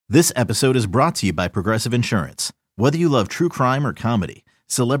This episode is brought to you by Progressive Insurance. Whether you love true crime or comedy,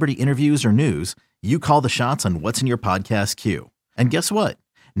 celebrity interviews or news, you call the shots on what's in your podcast queue. And guess what?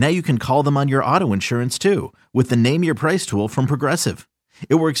 Now you can call them on your auto insurance too with the Name Your Price tool from Progressive.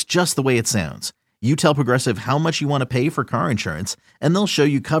 It works just the way it sounds. You tell Progressive how much you want to pay for car insurance, and they'll show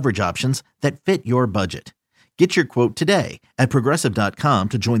you coverage options that fit your budget. Get your quote today at Progressive.com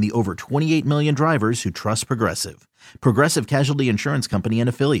to join the over 28 million drivers who trust Progressive. Progressive Casualty Insurance Company and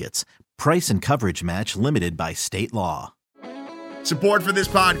Affiliates. Price and coverage match limited by state law. Support for this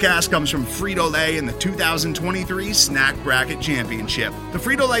podcast comes from Frito-Lay and the 2023 Snack Bracket Championship. The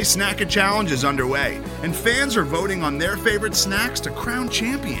Frito-Lay Snack-It Challenge is underway, and fans are voting on their favorite snacks to crown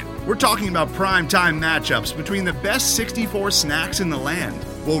champion. We're talking about prime-time matchups between the best 64 snacks in the land.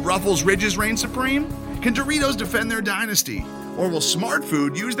 Will Ruffles Ridges reign supreme? Can Doritos defend their dynasty? Or will Smart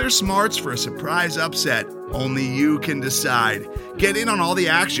Food use their smarts for a surprise upset? Only you can decide. Get in on all the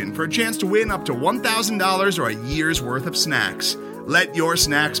action for a chance to win up to $1,000 or a year's worth of snacks. Let your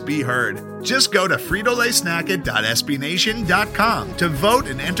snacks be heard. Just go to fritolaysnacket.sbnation.com to vote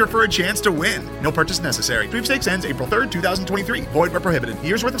and enter for a chance to win. No purchase necessary. Sweepstakes ends April 3rd, 2023. Void where prohibited.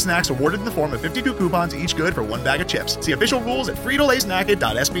 Year's worth of snacks awarded in the form of 52 coupons, each good for one bag of chips. See official rules at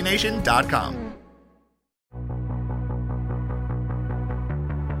fritolaysnacket.sbnation.com.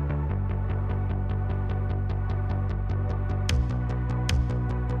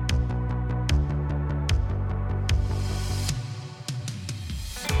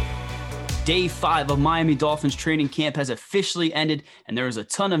 Day 5 of Miami Dolphins training camp has officially ended, and there is a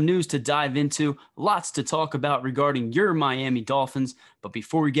ton of news to dive into, lots to talk about regarding your Miami Dolphins. But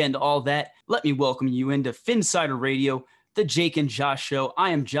before we get into all that, let me welcome you into PHINSIDER Radio, the Jake and Josh show.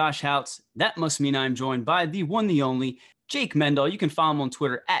 I am Josh Houts. That must mean I'm joined by the one, the only, Jake Mendel. You can follow him on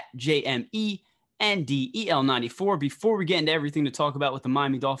Twitter at JMENDEL94. Before we get into everything to talk about with the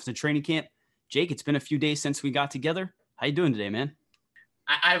Miami Dolphins in training camp, Jake, it's been a few days since we got together. How you doing today, man?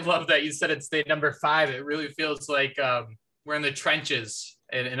 I love that you said it's day number 5. It really feels like we're in the trenches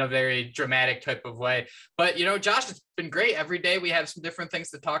in a very dramatic type of way. But, you know, Josh, it's been great. Every day we have some different things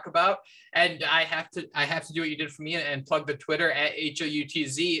to talk about. And I have to do what you did for me and plug the Twitter at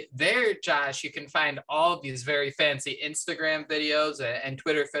HOUTZ. There, Josh, you can find all of these very fancy Instagram videos and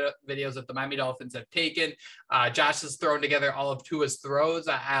Twitter videos that the Miami Dolphins have taken. Josh has thrown together all of Tua's throws.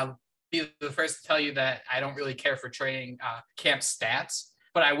 I'll be the first to tell you that I don't really care for training camp stats.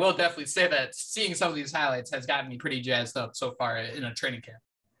 But I will definitely say that seeing some of these highlights has gotten me pretty jazzed up so far in a training camp.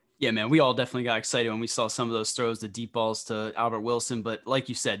 Yeah, man, we all definitely got excited when we saw some of those throws, the deep balls to Albert Wilson. But like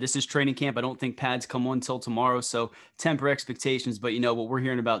you said, this is training camp. I don't think pads come on until tomorrow, so temper expectations. But, you know, what we're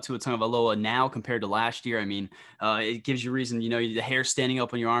hearing about Tua Tagovailoa now compared to last year, I mean, it gives you reason, you know, the hair standing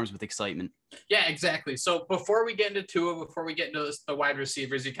up on your arms with excitement. Yeah, exactly. So before we get into Tua, before we get into the wide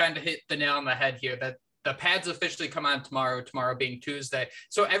receivers, you kind of hit the nail on the head here that the pads officially come on tomorrow being Tuesday.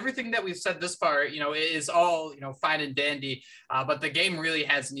 So everything that we've said this far, you know, is all, you know, fine and dandy, but the game really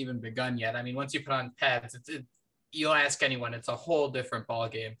hasn't even begun yet. I mean, once you put on pads, you'll ask anyone, it's a whole different ball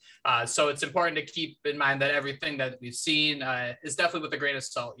game. So it's important to keep in mind that everything that we've seen is definitely with a grain of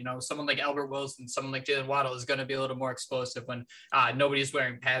salt. You know, someone like Albert Wilson, someone like Jalen Waddle is going to be a little more explosive when nobody's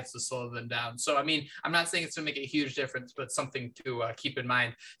wearing pads to slow them down. So, I mean, I'm not saying it's going to make a huge difference, but something to keep in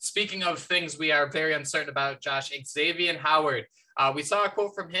mind. Speaking of things we are very uncertain about, Josh, Xavier Howard. We saw a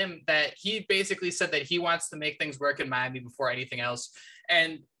quote from him that he basically said that he wants to make things work in Miami before anything else.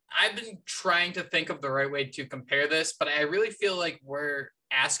 And I've been trying to think of the right way to compare this, but I really feel like we're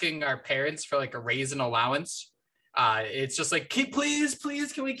asking our parents for like a raise and allowance. It's just like, please,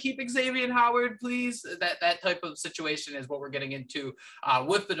 can we keep Xavier Howard, please? That type of situation is what we're getting into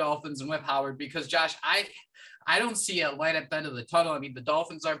with the Dolphins and with Howard, because Josh, I don't see a light at the end of the tunnel. I mean, the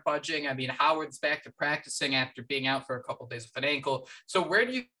Dolphins aren't budging. I mean, Howard's back to practicing after being out for a couple of days with an ankle. So where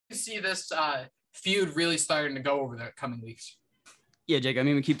do you see this feud really starting to go over the coming weeks? Yeah, Jake, I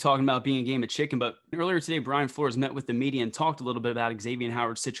mean, we keep talking about being a game of chicken, but earlier today, Brian Flores met with the media and talked a little bit about Xavier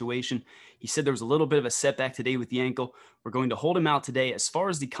Howard's situation. He said there was a little bit of a setback today with the ankle. We're going to hold him out today. As far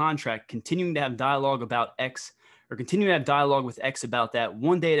as the contract, continuing to have dialogue about X, or continuing to have dialogue with X about that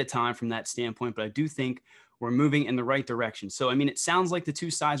one day at a time from that standpoint, but I do think we're moving in the right direction. So, I mean, it sounds like the two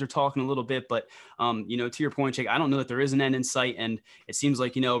sides are talking a little bit, but, you know, to your point, Jake, I don't know that there is an end in sight. And it seems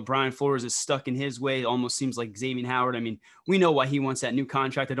like, you know, Brian Flores is stuck in his way. It almost seems like Xavier Howard. I mean, we know why he wants that new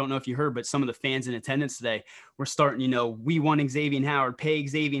contract. I don't know if you heard, but some of the fans in attendance today were starting, you know, we want Xavier Howard, pay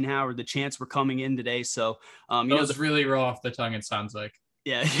Xavier Howard. The chants were coming in today. So, you know, it's really roll off the tongue, it sounds like.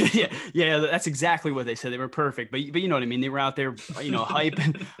 Yeah, yeah. That's exactly what they said. They were perfect, but you know what I mean. They were out there,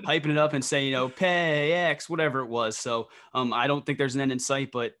 hyping it up and saying, pay X, whatever it was. So I don't think there's an end in sight.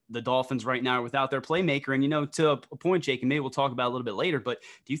 But the Dolphins right now are without their playmaker, and to a point, Jake, and maybe we'll talk about a little bit later. But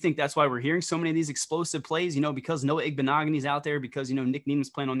do you think that's why we're hearing so many of these explosive plays? Because Noah Igbenogany's out there, because Nick Needham's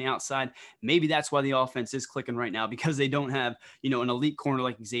playing on the outside. Maybe that's why the offense is clicking right now, because they don't have an elite corner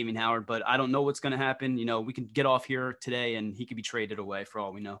like Xavier Howard. But I don't know what's going to happen. We can get off here today, and he could be traded away for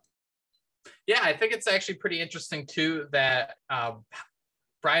all we know. Yeah, I think it's actually pretty interesting too that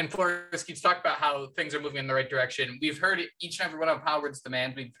Brian Flores keeps talking about how things are moving in the right direction. We've heard each and every one of Howard's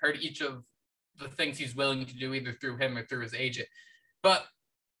demands. We've heard each of the things he's willing to do, either through him or through his agent. But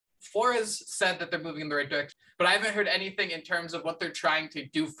Flores said that they're moving in the right direction. But I haven't heard anything in terms of what they're trying to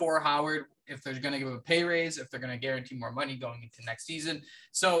do for Howard, if they're going to give him a pay raise, if they're going to guarantee more money going into next season.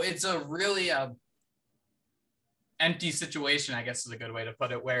 So it's a really empty situation, I guess is a good way to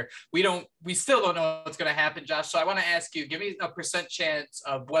put it, where we still don't know what's going to happen, Josh. So I want to ask you, give me a % chance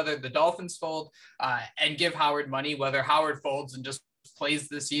of whether the Dolphins fold and give Howard money, whether Howard folds and just plays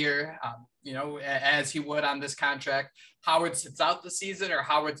this year, as he would on this contract, Howard sits out the season, or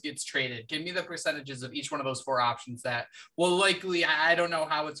Howard gets traded. Give me the percentages of each one of those four options that will likely, I don't know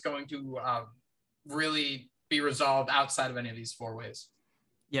how it's going to really be resolved outside of any of these four ways.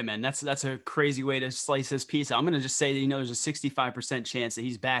 Yeah, man, that's a crazy way to slice this piece. I'm going to just say that, there's a 65% chance that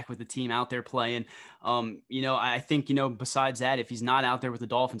he's back with the team out there playing. I think, besides that, if he's not out there with the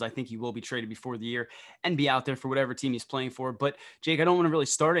Dolphins, I think he will be traded before the year and be out there for whatever team he's playing for. But Jake, I don't want to really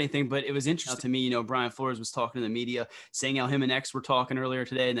start anything, but it was interesting to me, Brian Flores was talking to the media, saying how him and X were talking earlier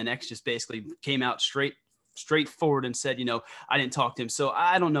today, and then X just basically came out straightforward and said, I didn't talk to him. So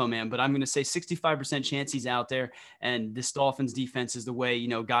I don't know, man, but I'm going to say 65% chance he's out there, and this Dolphins defense is the way,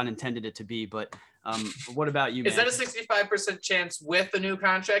 God intended it to be. But what about you, man? Is that a 65% chance with the new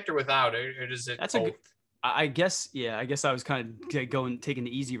contract or without it? Or does it? That's both? I guess I was kind of taking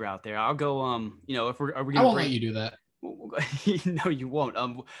the easy route there. I'll go, if we're going to I won't let you do that. No, you won't.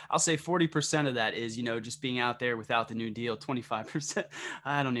 I'll say 40% of that is, just being out there without the new deal. 25%.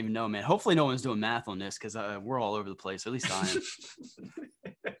 I don't even know, man. Hopefully no one's doing math on this, because we're all over the place. At least I am.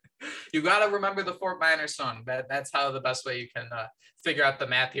 You got to remember the Fort Minor song. That's how the best way you can figure out the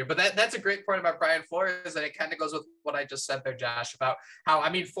math here. But that's a great point about Brian Flores, and it kind of goes with what I just said there, Josh, about how,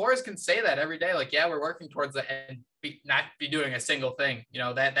 Flores can say that every day. Like, yeah, we're working towards it, and not be doing a single thing.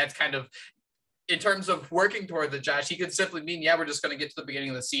 That's kind of, in terms of working toward the Josh, he could simply mean, yeah, we're just going to get to the beginning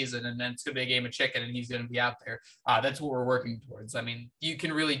of the season, and then it's going to be a game of chicken, and he's going to be out there. That's what we're working towards. You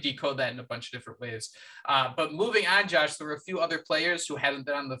can really decode that in a bunch of different ways. But moving on, Josh, there were a few other players who haven't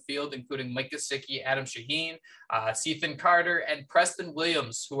been on the field, including Mike Gesicki, Adam Shaheen, Cethan Carter, and Preston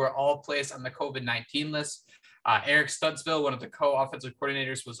Williams, who are all placed on the COVID-19 list. Eric Studsville, one of the co-offensive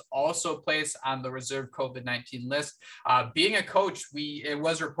coordinators, was also placed on the reserve COVID-19 list. Being a coach, it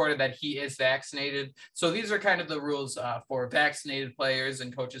was reported that he is vaccinated. So these are kind of the rules for vaccinated players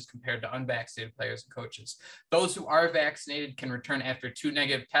and coaches compared to unvaccinated players and coaches. Those who are vaccinated can return after 2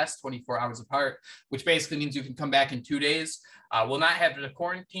 negative tests 24 hours apart, which basically means you can come back in 2 days. Will not have to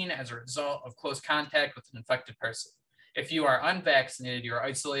quarantine as a result of close contact with an infected person. If you are unvaccinated, you are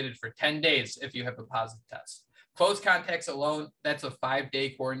isolated for 10 days if you have a positive test. Close contacts alone, that's a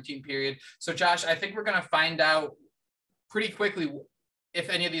 5-day quarantine period. So, Josh, I think we're going to find out pretty quickly if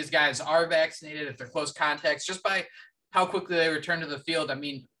any of these guys are vaccinated, if they're close contacts, just by how quickly they return to the field.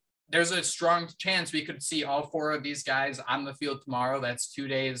 There's a strong chance we could see all 4 of these guys on the field tomorrow. That's 2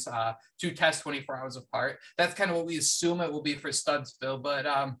 days, 2 tests 24 hours apart. That's kind of what we assume it will be for Studsville. But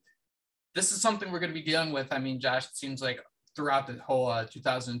this is something we're going to be dealing with. Josh, it seems like throughout the whole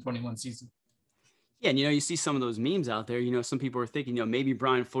 2021 season. Yeah, and you see some of those memes out there. Some people are thinking, maybe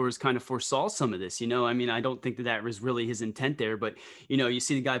Brian Flores kind of foresaw some of this. I don't think that was really his intent there, but you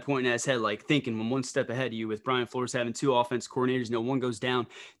see the guy pointing at his head, like thinking one step ahead of you. With Brian Flores having 2 offense coordinators, one goes down.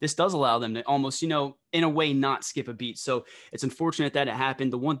 This does allow them to almost, in a way, not skip a beat. So it's unfortunate that it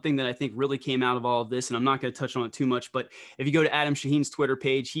happened. The one thing that I think really came out of all of this, and I'm not going to touch on it too much, but if you go to Adam Shaheen's Twitter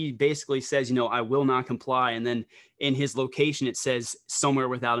page, he basically says, I will not comply. And then in his location, it says somewhere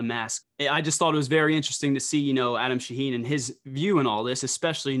without a mask. I just thought it was very interesting to see, Adam Shaheen and his view in all this,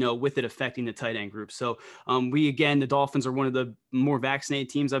 especially, with it affecting the tight end group. So the Dolphins are one of the more vaccinated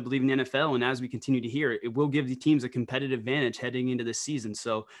teams, I believe, in the NFL. And as we continue to hear it will give the teams a competitive advantage heading into this season.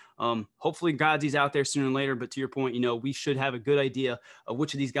 So hopefully Godsy's out there sooner than later. But to your point, we should have a good idea of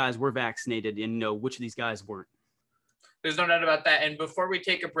which of these guys were vaccinated and which of these guys weren't. There's no doubt about that. And before we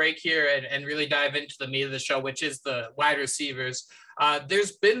take a break here and really dive into the meat of the show, which is the wide receivers,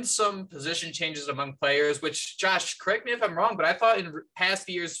 There's been some position changes among players, which, Josh, correct me if I'm wrong, but I thought in past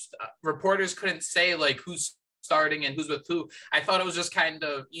years, reporters couldn't say like who's starting and who's with who. I thought it was just kind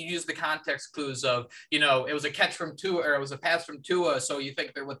of, you use the context clues of, it was a catch from Tua or it was a pass from Tua, so you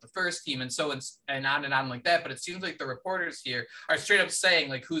think they're with the first team and so and on like that. But it seems like the reporters here are straight up saying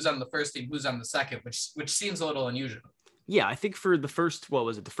like who's on the first team, who's on the second, which seems a little unusual. Yeah, I think for the first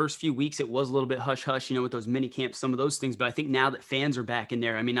few weeks, it was a little bit hush hush, with those mini camps, some of those things. But I think now that fans are back in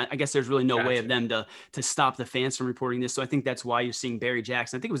there, I mean, I guess there's really no way of them to stop the fans from reporting this. So I think that's why you're seeing Barry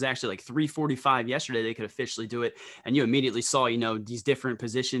Jackson. I think it was actually like 3:45 yesterday they could officially do it, and you immediately saw these different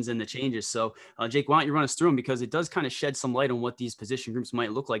positions and the changes. So Jake, why don't you run us through them, because it does kind of shed some light on what these position groups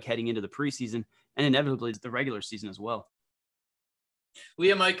might look like heading into the preseason and inevitably the regular season as well.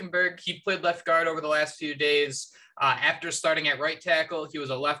 Liam Eichenberg, he played left guard over the last few days. After starting at right tackle, he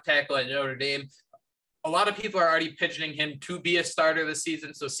was a left tackle at Notre Dame. A lot of people are already pitching him to be a starter this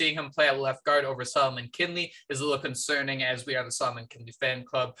season, so seeing him play at left guard over Solomon Kinley is a little concerning, as we are the Solomon Kinley fan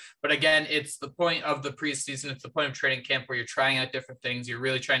club. But again, it's the point of the preseason. It's the point of training camp where you're trying out different things. You're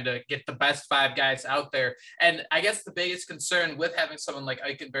really trying to get the best 5 guys out there. And I guess the biggest concern with having someone like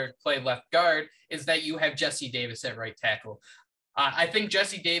Eichenberg play left guard is that you have Jesse Davis at right tackle. I think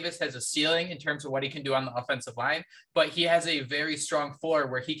Jesse Davis has a ceiling in terms of what he can do on the offensive line, but he has a very strong floor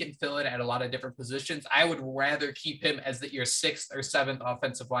where he can fill it at a lot of different positions. I would rather keep him as your 6th or 7th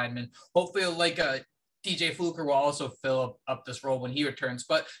offensive lineman. Hopefully, like a DJ Fluker will also fill up this role when he returns,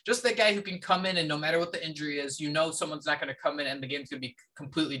 but just that guy who can come in and no matter what the injury is, someone's not going to come in and the game's going to be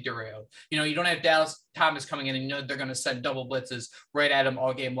completely derailed. You don't have Dallas Thomas coming in and they're going to send double blitzes right at him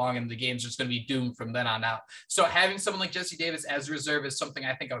all game long and the game's just going to be doomed from then on out. So having someone like Jesse Davis as reserve is something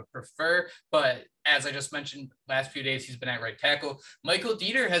I think I would prefer, but as I just mentioned, last few days he's been at right tackle. Michael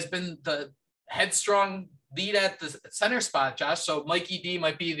Dieter has been the headstrong lead at the center spot, Josh. So Mikey D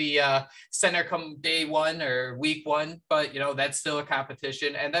might be the center come day 1 or week 1, but that's still a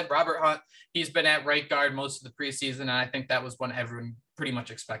competition. And then Robert Hunt, he's been at right guard most of the preseason, and I think that was one everyone pretty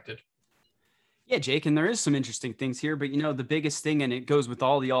much expected. Yeah, Jake, and there is some interesting things here, but the biggest thing, and it goes with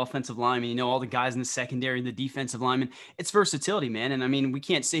all the offensive linemen, all the guys in the secondary, the defensive linemen, it's versatility, man. And I mean, we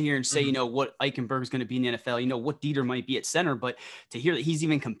can't sit here and say, what Eichenberg's going to be in the NFL, what Dieter might be at center, but to hear that he's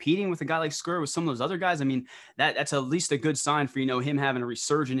even competing with a guy like Skura with some of those other guys, I mean, that's at least a good sign for, him having a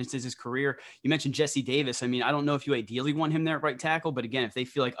resurgence in his career. You mentioned Jesse Davis. I mean, I don't know if you ideally want him there at right tackle, but again, if they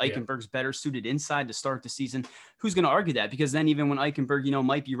feel like Eichenberg's better suited inside to start the season, who's going to argue that? Because then even when Eichenberg,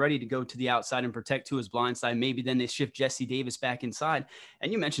 might be ready to go to the outside and protect to his blind side, maybe then they shift Jesse Davis back inside.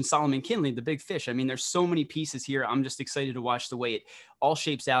 And you mentioned Solomon Kinley, the big fish. I mean, there's so many pieces here. I'm just excited to watch the way it all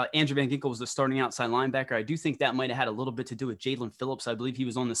shapes out. Andrew Van Ginkel was the starting outside linebacker. I do think that might have had a little bit to do with Jalen Phillips. I believe he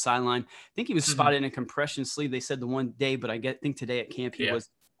was on the sideline. I think he was spotted in a compression sleeve, they said the one day, but I think today at camp he was.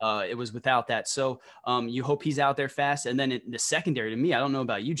 It was without that. So you hope he's out there fast. And then the secondary, to me, I don't know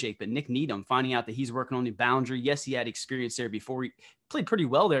about you, Jake, but Nick Needham, finding out that he's working on the boundary. Yes, he had experience there before. He played pretty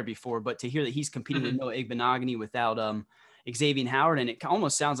well there before, but to hear that he's competing with Noah Igbenogany without Xavier Howard, and it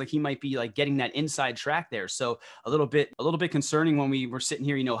almost sounds like he might be like getting that inside track there. So a little bit concerning when we were sitting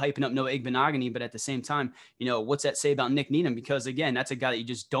here, hyping up Noah Igbenogany, but at the same time, what's that say about Nick Needham? Because again, that's a guy that you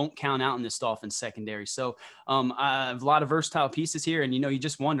just don't count out in this Dolphins secondary. So I have a lot of versatile pieces here, and you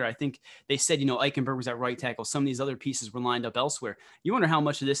just wonder. I think they said Eichenberg was at right tackle. Some of these other pieces were lined up elsewhere. You wonder how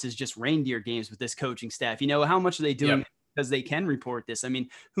much of this is just reindeer games with this coaching staff. How much are they doing? Yep. Because they can report this. I mean,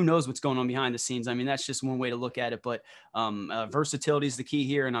 who knows what's going on behind the scenes? I mean, that's just one way to look at it, but versatility is the key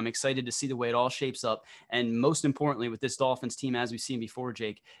here, and I'm excited to see the way it all shapes up. And most importantly, with this Dolphins team, as we've seen before,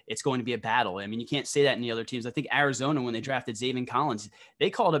 Jake, it's going to be a battle. I mean, you can't say that in the other teams. I think Arizona, when they drafted Zaven Collins, they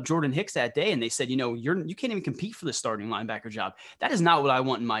called up Jordan Hicks that day, and they said, you can't even compete for the starting linebacker job. That is not what I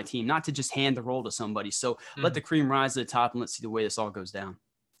want in my team, not to just hand the role to somebody. So let the cream rise to the top, and let's see the way this all goes down.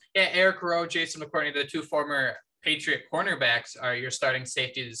 Yeah, Eric Rowe, Jason McCourtney, the 2 former Patriot cornerbacks are your starting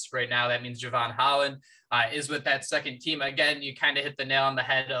safeties right now. That means Javon Holland is with that second team. Again, you kind of hit the nail on the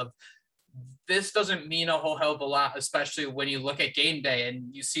head of this doesn't mean a whole hell of a lot, especially when you look at game day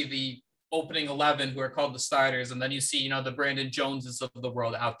and you see the opening 11 who are called the starters. And then you see, the Brandon Joneses of the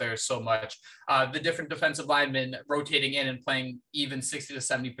world out there so much. The different defensive linemen rotating in and playing even 60 to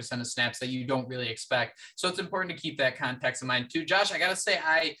 70% of snaps that you don't really expect. So it's important to keep that context in mind too. Josh, I got to say,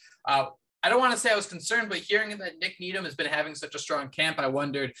 I don't want to say I was concerned, but hearing that Nick Needham has been having such a strong camp, I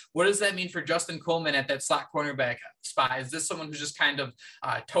wondered, what does that mean for Justin Coleman at that slot cornerback spot? Is this someone who's just kind of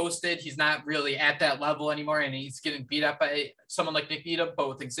toasted? He's not really at that level anymore, and he's getting beat up by someone like Nick Needham, but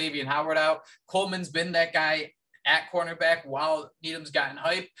with Xavier Howard out, Coleman's been that guy at cornerback while Needham's gotten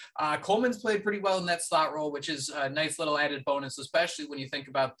hype. Coleman's played pretty well in that slot role, which is a nice little added bonus, especially when you think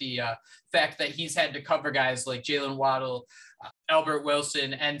about the fact that he's had to cover guys like Jalen Waddle, Albert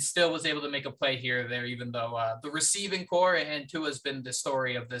Wilson, and still was able to make a play here or there, even though the receiving core and Tua has been the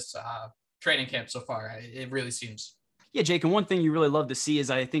story of this training camp so far. It really seems. Yeah, Jake, and one thing you really love to see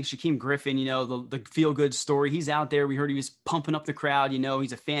is I think Shaquem Griffin, the feel-good story. He's out there. We heard he was pumping up the crowd.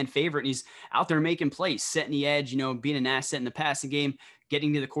 He's a fan favorite, and he's out there making plays, setting the edge, being an asset in the passing game,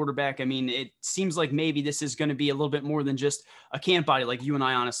 getting to the quarterback. I mean, it seems like maybe this is going to be a little bit more than just a camp body like you and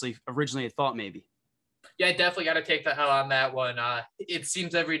I honestly originally had thought maybe. Yeah, I definitely got to take the hell on that one. It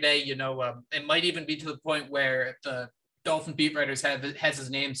seems every day, it might even be to the point where the Dolphin beat writers has his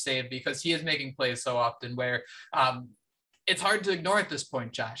name saved because he is making plays so often where it's hard to ignore at this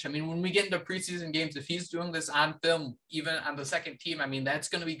point, Josh. I mean, when we get into preseason games, if he's doing this on film, even on the second team, I mean, that's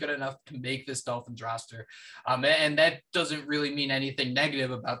going to be good enough to make this Dolphins roster. And that doesn't really mean anything negative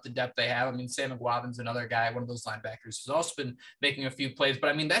about the depth they have. I mean, Sam McGuavin's another guy, one of those linebackers who's also been making a few plays,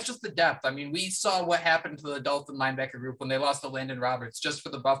 but I mean, that's just the depth. I mean, we saw what happened to the Dolphin linebacker group when they lost to Landon Roberts just for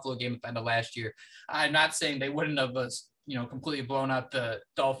the Buffalo game at the end of last year. I'm not saying they wouldn't have completely blown out the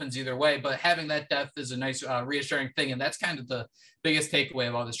Dolphins either way, but having that depth is a nice reassuring thing. And that's kind of the biggest takeaway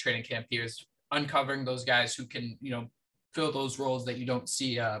of all this training camp here is uncovering those guys who can, fill those roles that you don't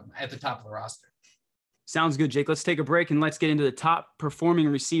see at the top of the roster. Sounds good, Jake. Let's take a break and let's get into the top performing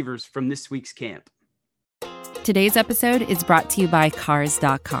receivers from this week's camp. Today's episode is brought to you by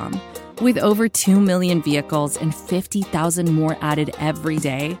Cars.com. With over 2 million vehicles and 50,000 more added every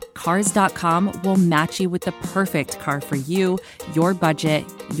day, Cars.com will match you with the perfect car for you, your budget,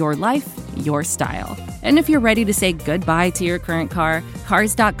 your life, your style. And if you're ready to say goodbye to your current car,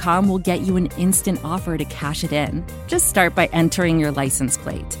 Cars.com will get you an instant offer to cash it in. Just start by entering your license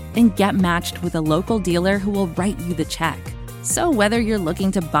plate and get matched with a local dealer who will write you the check. So whether you're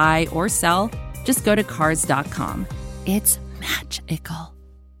looking to buy or sell, just go to Cars.com. It's magical.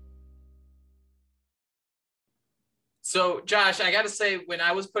 So, Josh, I got to say, when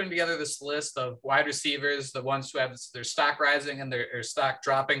I was putting together this list of wide receivers, the ones who have their stock rising and their stock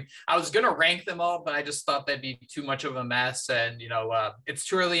dropping, I was going to rank them all, but I just thought that'd be too much of a mess. And, it's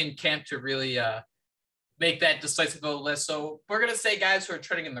too early in camp to really make that decisive list. So we're going to say guys who are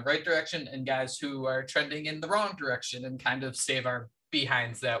trending in the right direction and guys who are trending in the wrong direction and kind of save our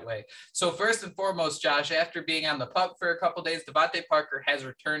behinds that way. So first and foremost, Josh, after being on the pup for a couple of days, Devontae Parker has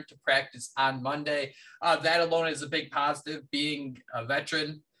returned to practice on Monday. That alone is a big positive, being a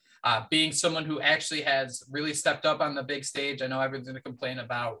veteran, being someone who actually has really stepped up on the big stage. I know everyone's going to complain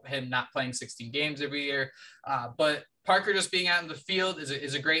about him not playing 16 games every year, but Parker just being out in the field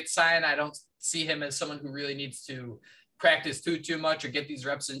is a great sign. I don't see him as someone who really needs to practice too much or get these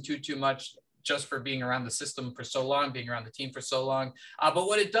reps in too much, just for being around the system for so long, being around the team for so long. But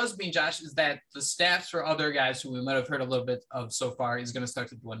what it does mean, Josh, is that the stats for other guys who we might have heard a little bit of so far is going to start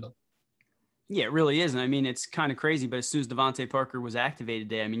to dwindle. Yeah, it really is. And I mean, it's kind of crazy, but as soon as Devontae Parker was activated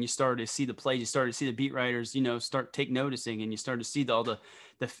today, I mean, you started to see the plays, you started to see the beat writers, start take noticing, and you started to see all the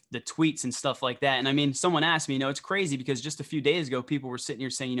tweets and stuff like that. And I mean, someone asked me, it's crazy because just a few days ago, people were sitting here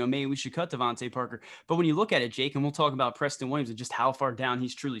saying, maybe we should cut Devontae Parker. But when you look at it, Jake, and we'll talk about Preston Williams and just how far down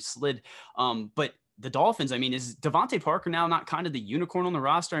he's truly slid. But the Dolphins, I mean, is Devontae Parker now not kind of the unicorn on the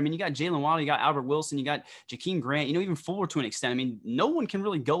roster? I mean, you got Jalen Waddle, you got Albert Wilson, you got Jakeem Grant, even Fuller to an extent. I mean, no one can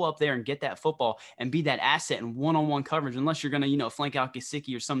really go up there and get that football and be that asset in one-on-one coverage unless you're going to, flank out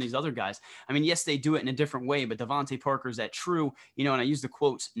Gesicki or some of these other guys. I mean, yes, they do it in a different way, but Devontae Parker is that true, and I use the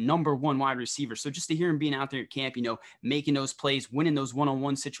quotes, number one wide receiver. So just to hear him being out there at camp, making those plays, winning those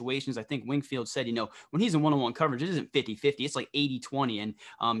one-on-one situations, I think Wingfield said, when he's in one-on-one coverage, it isn't 50-50, it's like 80-20.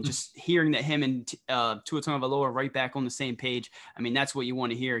 And just hearing that him and Tua Tagovailoa right back on the same page. I mean, that's what you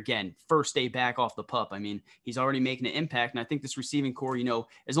want to hear. Again, first day back off the pup. I mean, he's already making an impact. And I think this receiving core,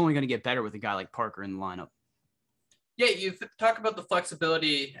 is only going to get better with a guy like Parker in the lineup. Yeah, you talk about the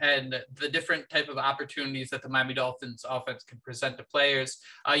flexibility and the different type of opportunities that the Miami Dolphins offense can present to players.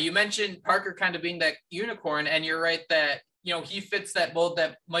 You mentioned Parker kind of being that unicorn, and you're right that, he fits that mold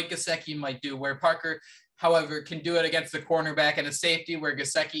that Mike Gesicki might do, where Parker, however, can do it against the cornerback and a safety, where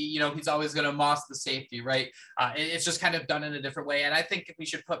Gesicki, he's always going to moss the safety, right? It's just kind of done in a different way. And I think we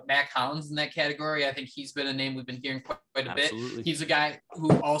should put Mac Hollins in that category. I think he's been a name we've been hearing quite a bit. He's a guy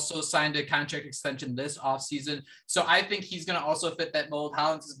who also signed a contract extension this offseason. So I think he's going to also fit that mold.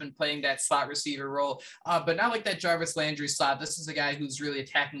 Hollins has been playing that slot receiver role, but not like that Jarvis Landry slot. This is a guy who's really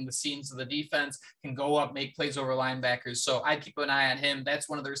attacking the seams of the defense, can go up, make plays over linebackers. So I'd keep an eye on him. That's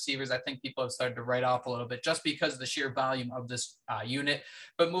one of the receivers I think people have started to write off a little bit bit just because of the sheer volume of this unit.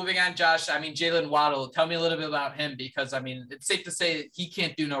 But moving on, Josh, I mean, Jalen Waddle, tell me a little bit about him, because I mean, it's safe to say he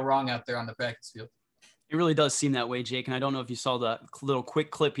can't do no wrong out there on the practice field. It really does seem that way, Jake. And I don't know if you saw the little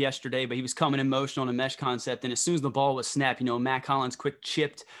quick clip yesterday, but he was coming in motion on a mesh concept. And as soon as the ball was snapped, Matt Collins quick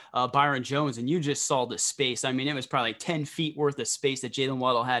chipped Byron Jones, and you just saw the space. I mean, it was probably like 10 feet worth of space that Jalen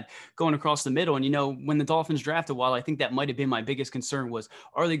Waddle had going across the middle. And, when the Dolphins drafted Waddle, I think that might have been my biggest concern was,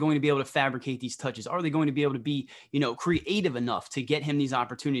 are they going to be able to fabricate these touches? Are they going to be able to be, creative enough to get him these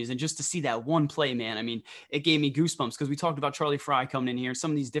opportunities? And just to see that one play, man, I mean, it gave me goosebumps because we talked about Charlie Fry coming in here,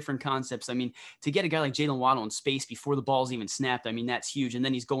 some of these different concepts. I mean, to get a guy like Jalen Waddle in space before the ball's even snapped, I mean, that's huge. And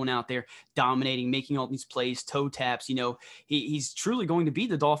then he's going out there dominating, making all these plays, toe taps. He's truly going to be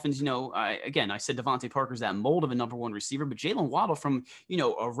the Dolphins. I said Devontae Parker's that mold of a number one receiver, but Jalen Waddle from,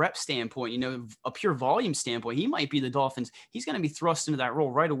 a rep standpoint, a pure volume standpoint, he might be the Dolphins. He's going to be thrust into that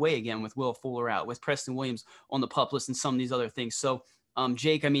role right away again with Will Fuller out, with Preston Williams on the PUP list and some of these other things. So,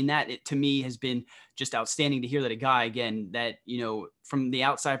 Jake, I mean, to me has been just outstanding to hear that a guy, again, that, from the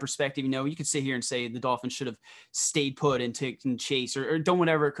outside perspective, you could sit here and say the Dolphins should have stayed put and taken chase or done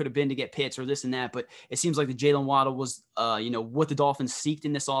whatever it could have been to get Pitts or this and that. But it seems like the Jalen Waddle was, what the Dolphins seeked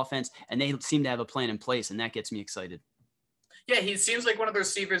in this offense, and they seem to have a plan in place, and that gets me excited. Yeah, he seems like one of those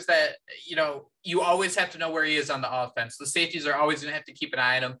receivers that, you always have to know where he is on the offense. The safeties are always going to have to keep an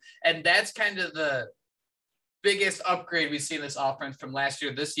eye on him. And that's kind of the biggest upgrade we see in this offense from last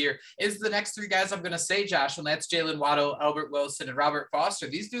year. This year is the next three guys I'm going to say, Josh, and that's Jalen Waddle, Albert Wilson, and Robert Foster.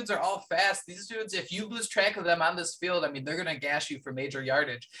 These dudes are all fast. These dudes, if you lose track of them on this field, I mean, they're going to gash you for major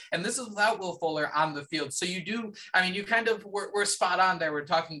yardage. And this is without Will Fuller on the field. So you kind of, we're spot on there. We're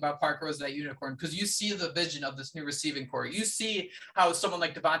talking about Parker as that unicorn, because you see the vision of this new receiving core. You see how someone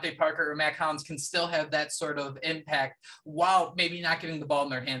like Devontae Parker or Matt Collins can still have that sort of impact while maybe not getting the ball in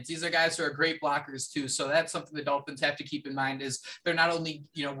their hands. These are guys who are great blockers too. So that's something the Dolphins have to keep in mind, is they're not only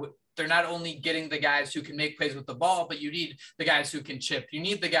getting the guys who can make plays with the ball, but you need the guys who can chip. You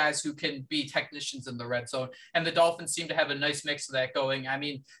need the guys who can be technicians in the red zone. And the Dolphins seem to have a nice mix of that going. I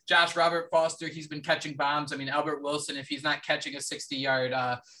mean, Josh, Robert Foster, he's been catching bombs. I mean, Albert Wilson, if he's not catching a 60-yard,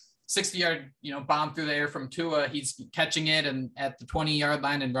 bomb through the air from Tua, he's catching it and at the 20-yard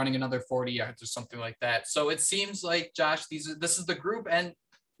line and running another 40 yards or something like that. So it seems like, Josh, this is the group, and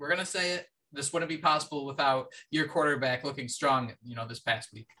we're going to say it, this wouldn't be possible without your quarterback looking strong, this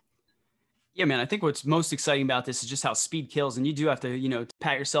past week. Yeah, man, I think what's most exciting about this is just how speed kills. And you do have to,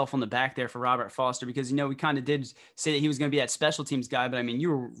 pat yourself on the back there for Robert Foster, because, we kind of did say that he was going to be that special teams guy. But I mean, you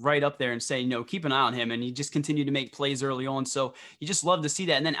were right up there and saying, keep an eye on him. And he just continued to make plays early on. So you just love to see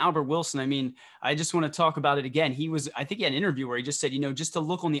that. And then Albert Wilson, I mean, I just want to talk about it again. I think he had an interview where he just said, just to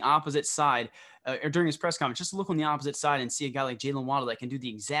look on the opposite side or during his press conference, just to look on the opposite side and see a guy like Jalen Waddle that can do the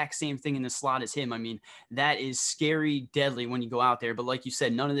exact same thing in the slot as him. I mean, that is scary, deadly when you go out there. But like you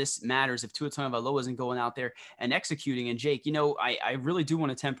said, none of this matters if Tua Tagovailoa isn't going out there and executing. And Jake, I really do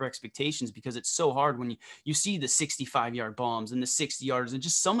want to temper expectations, because it's so hard when you see the 65-yard bombs and the 60 yards and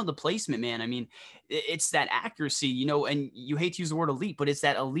just some of the placement, man. I mean, it's that accuracy, and you hate to use the word elite, but it's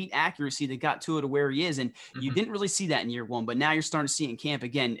that elite accuracy that got Tua to where he is. And you didn't really see that in year one, but now you're starting to see it in camp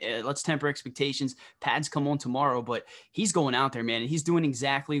again. Let's temper expectations. Pads come on tomorrow, but he's going out there, man, and he's doing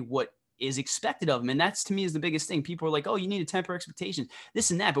exactly what is expected of him. And that's, to me, is the biggest thing. People are like, oh, you need to temper expectations,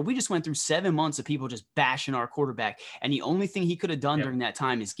 this and that. But we just went through 7 months of people just bashing our quarterback. And the only thing he could have done during that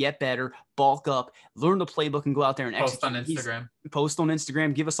time is get better, bulk up, learn the playbook, and go out there and execute. Post on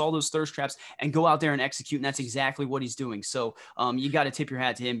Instagram, give us all those thirst traps and go out there and execute. And that's exactly what he's doing. So you got to tip your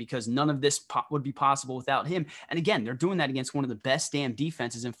hat to him, because none of this would be possible without him. And again, they're doing that against one of the best damn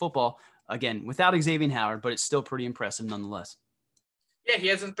defenses in football. Again, without Xavier Howard, but it's still pretty impressive nonetheless. Yeah, he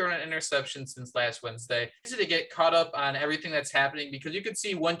hasn't thrown an interception since last Wednesday. It's easy to get caught up on everything that's happening, because you could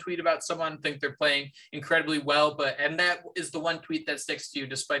see one tweet about someone, think they're playing incredibly well, and that is the one tweet that sticks to you,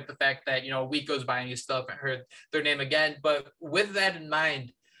 despite the fact that, a week goes by and you still haven't heard their name again. But with that in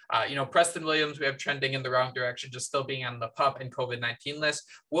mind, Preston Williams, we have trending in the wrong direction, just still being on the PUP and COVID-19 list.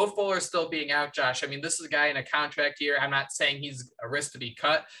 Will Fuller still being out, Josh. I mean, this is a guy in a contract year. I'm not saying he's a risk to be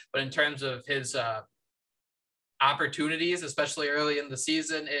cut, but in terms of his opportunities, especially early in the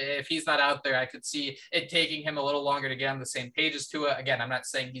season, if he's not out there, I could see it taking him a little longer to get on the same page as Tua. Again, I'm not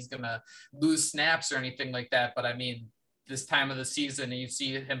saying he's going to lose snaps or anything like that, but I mean, this time of the season, and you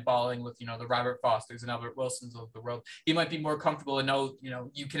see him balling with, the Robert Fosters and Albert Wilsons of the world, he might be more comfortable and know,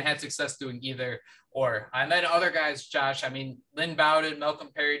 you can have success doing either or. And then other guys, Josh, I mean, Lynn Bowden, Malcolm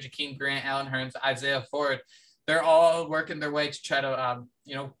Perry, Jakeem Grant, Alan Hearns, Isaiah Ford, they're all working their way to try to,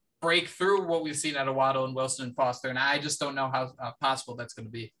 break through what we've seen out of Waddle and Wilson and Foster. And I just don't know how possible that's going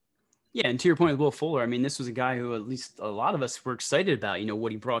to be. Yeah, and to your point with Will Fuller, I mean, this was a guy who at least a lot of us were excited about,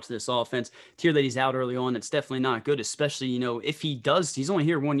 what he brought to this offense. To hear that he's out early on, it's definitely not good, especially, if he does, he's only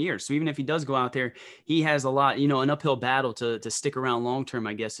here 1 year. So even if he does go out there, he has a lot, an uphill battle to stick around long term,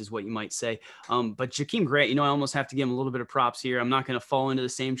 I guess is what you might say. But Jakeem Grant, I almost have to give him a little bit of props here. I'm not going to fall into the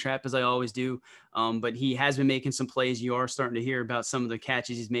same trap as I always do. But he has been making some plays. You are starting to hear about some of the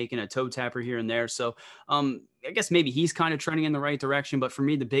catches he's making, a toe tapper here and there. So I guess maybe he's kind of trending in the right direction. But for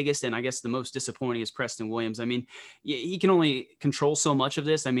me, the biggest and I guess the most disappointing is Preston Williams. I mean, he can only control so much of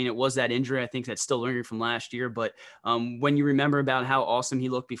this. I mean, it was that injury, I think, that's still lingering from last year. But when you remember about how awesome he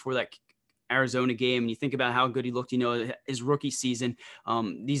looked before that Arizona game, and you think about how good he looked, his rookie season,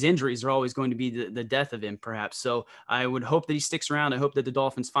 these injuries are always going to be the death of him, perhaps. So I would hope that he sticks around. I hope that the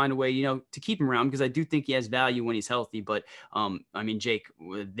Dolphins find a way, to keep him around, because I do think he has value when he's healthy. But I mean, Jake,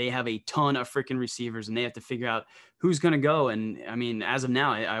 they have a ton of freaking receivers, and they have to figure out who's going to go. And I mean, as of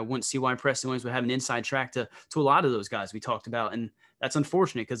now, I wouldn't see why Preston Williams would have an inside track to a lot of those guys we talked about. And that's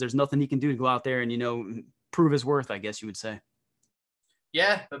unfortunate, because there's nothing he can do to go out there and, prove his worth, I guess you would say.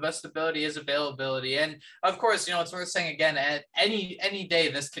 Yeah, the best ability is availability. And of course, it's worth saying again, at any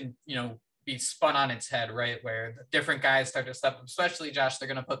day, this can, be spun on its head, right? Where the different guys start to step up, especially Josh, they're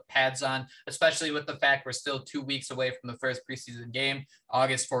going to put pads on, especially with the fact we're still 2 weeks away from the first preseason game,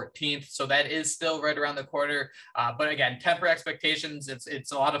 August 14th. So that is still right around the corner. But again, temper expectations.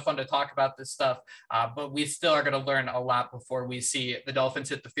 It's a lot of fun to talk about this stuff, but we still are going to learn a lot before we see the Dolphins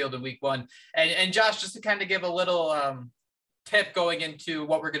hit the field in week 1. And Josh, just to kind of give a little, tip going into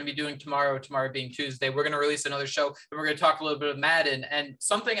what we're going to be doing tomorrow being Tuesday, we're going to release another show and we're going to talk a little bit of Madden. And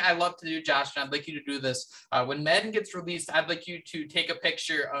something I love to do, Josh, and I'd like you to do this when Madden gets released, I'd like you to take a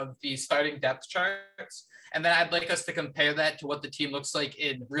picture of the starting depth charts, and then I'd like us to compare that to what the team looks like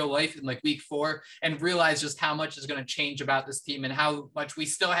in real life in like week 4, and realize just how much is going to change about this team and how much we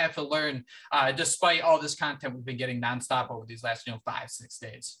still have to learn despite all this content we've been getting nonstop over these last 5-6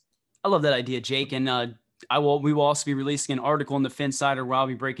 days. I love that idea, Jake. And we will also be releasing an article in the PHINSIDER where I'll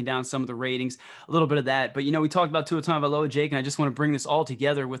be breaking down some of the ratings, a little bit of that. But, we talked about Tua Tagovailoa, Jake, and I just want to bring this all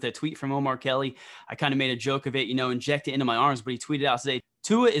together with a tweet from Omar Kelly. I kind of made a joke of it, inject it into my arms, but he tweeted out today,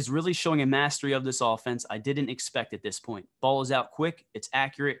 Tua is really showing a mastery of this offense I didn't expect at this point. Ball is out quick, it's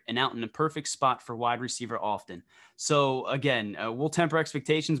accurate, and out in the perfect spot for wide receiver often. So, again, we'll temper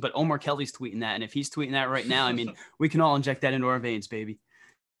expectations, but Omar Kelly's tweeting that. And if he's tweeting that right now, I mean, we can all inject that into our veins, baby.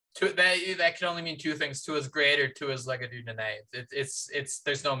 That can only mean two things. Tua is great or Tua is like a dude today. It's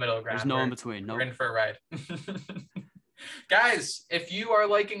there's no middle ground. There's no in between. We're in for a ride. Guys, if you are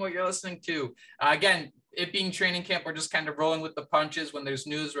liking what you're listening to, again, it being training camp, we're just kind of rolling with the punches. When there's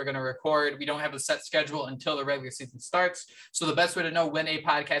news, we're going to record. We don't have a set schedule until the regular season starts. So the best way to know when a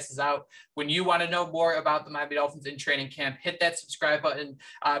podcast is out, when you want to know more about the Miami Dolphins in training camp, hit that subscribe button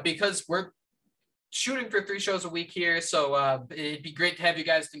because we're shooting for 3 shows a week here. So it'd be great to have you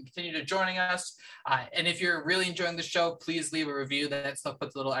guys to continue to joining us. And if you're really enjoying the show, please leave a review. That stuff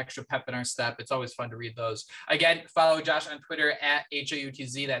puts a little extra pep in our step. It's always fun to read those. Again, follow Josh on Twitter at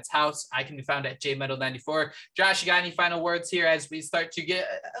HOUTZ. That's house. I can be found at JMetal94. Josh, you got any final words here as we start to get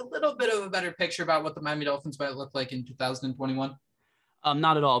a little bit of a better picture about what the Miami Dolphins might look like in 2021?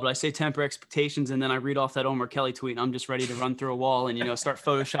 Not at all, but I say temper expectations, and then I read off that Omar Kelly tweet, and I'm just ready to run through a wall and, start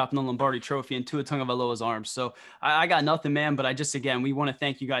photoshopping the Lombardi trophy into Tua Tagovailoa's arms. So I got nothing, man, but we want to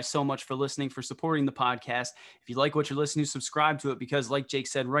thank you guys so much for listening, for supporting the podcast. If you like what you're listening to, subscribe to it, because like Jake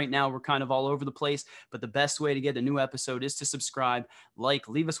said, right now we're kind of all over the place, but the best way to get a new episode is to subscribe,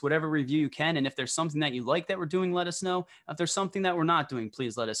 leave us whatever review you can, and if there's something that you like that we're doing, let us know. If there's something that we're not doing,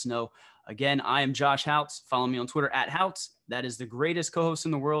 please let us know. Again, I am Josh Houts. Follow me on Twitter at Houts. That is the greatest co-host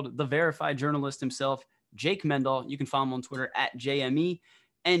in the world, the verified journalist himself, Jake Mendel. You can follow him on Twitter at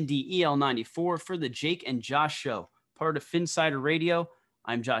JMENDEL94 for the Jake and Josh Show, part of PHINSIDER Radio.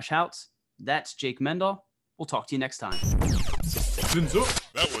 I'm Josh Houts. That's Jake Mendel. We'll talk to you next time.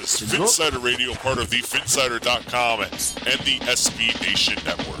 That was PHINSIDER Radio, part of the PHINSIDER.com and the SB Nation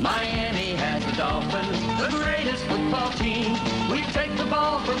Network. Miami has the Dolphins, the greatest football team. We take the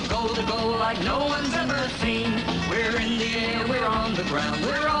ball from goal to goal like no one's ever seen. We're in the air, we're on the ground,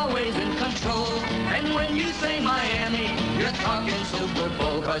 we're always in control. And when you say Miami, you're talking Super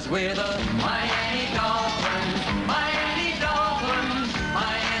Bowl, 'cause we're the Miami Dolphins. Miami Dolphins,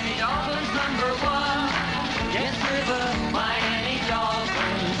 Miami Dolphins #1. Yes, we're the Miami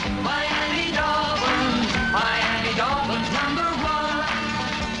Dolphins, Miami Dolphins, Miami Dolphins #1.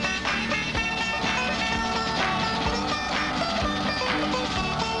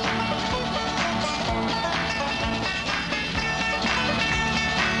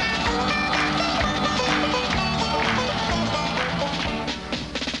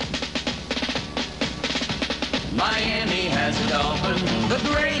 Miami has the Dolphins, the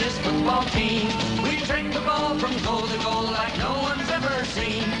greatest football team. We take the ball from goal to goal like no one's ever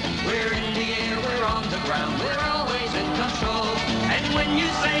seen. We're in the air, we're on the ground, we're always in control. And when you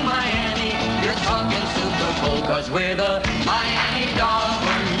say Miami, you're talking Super Bowl, 'cause we're the Miami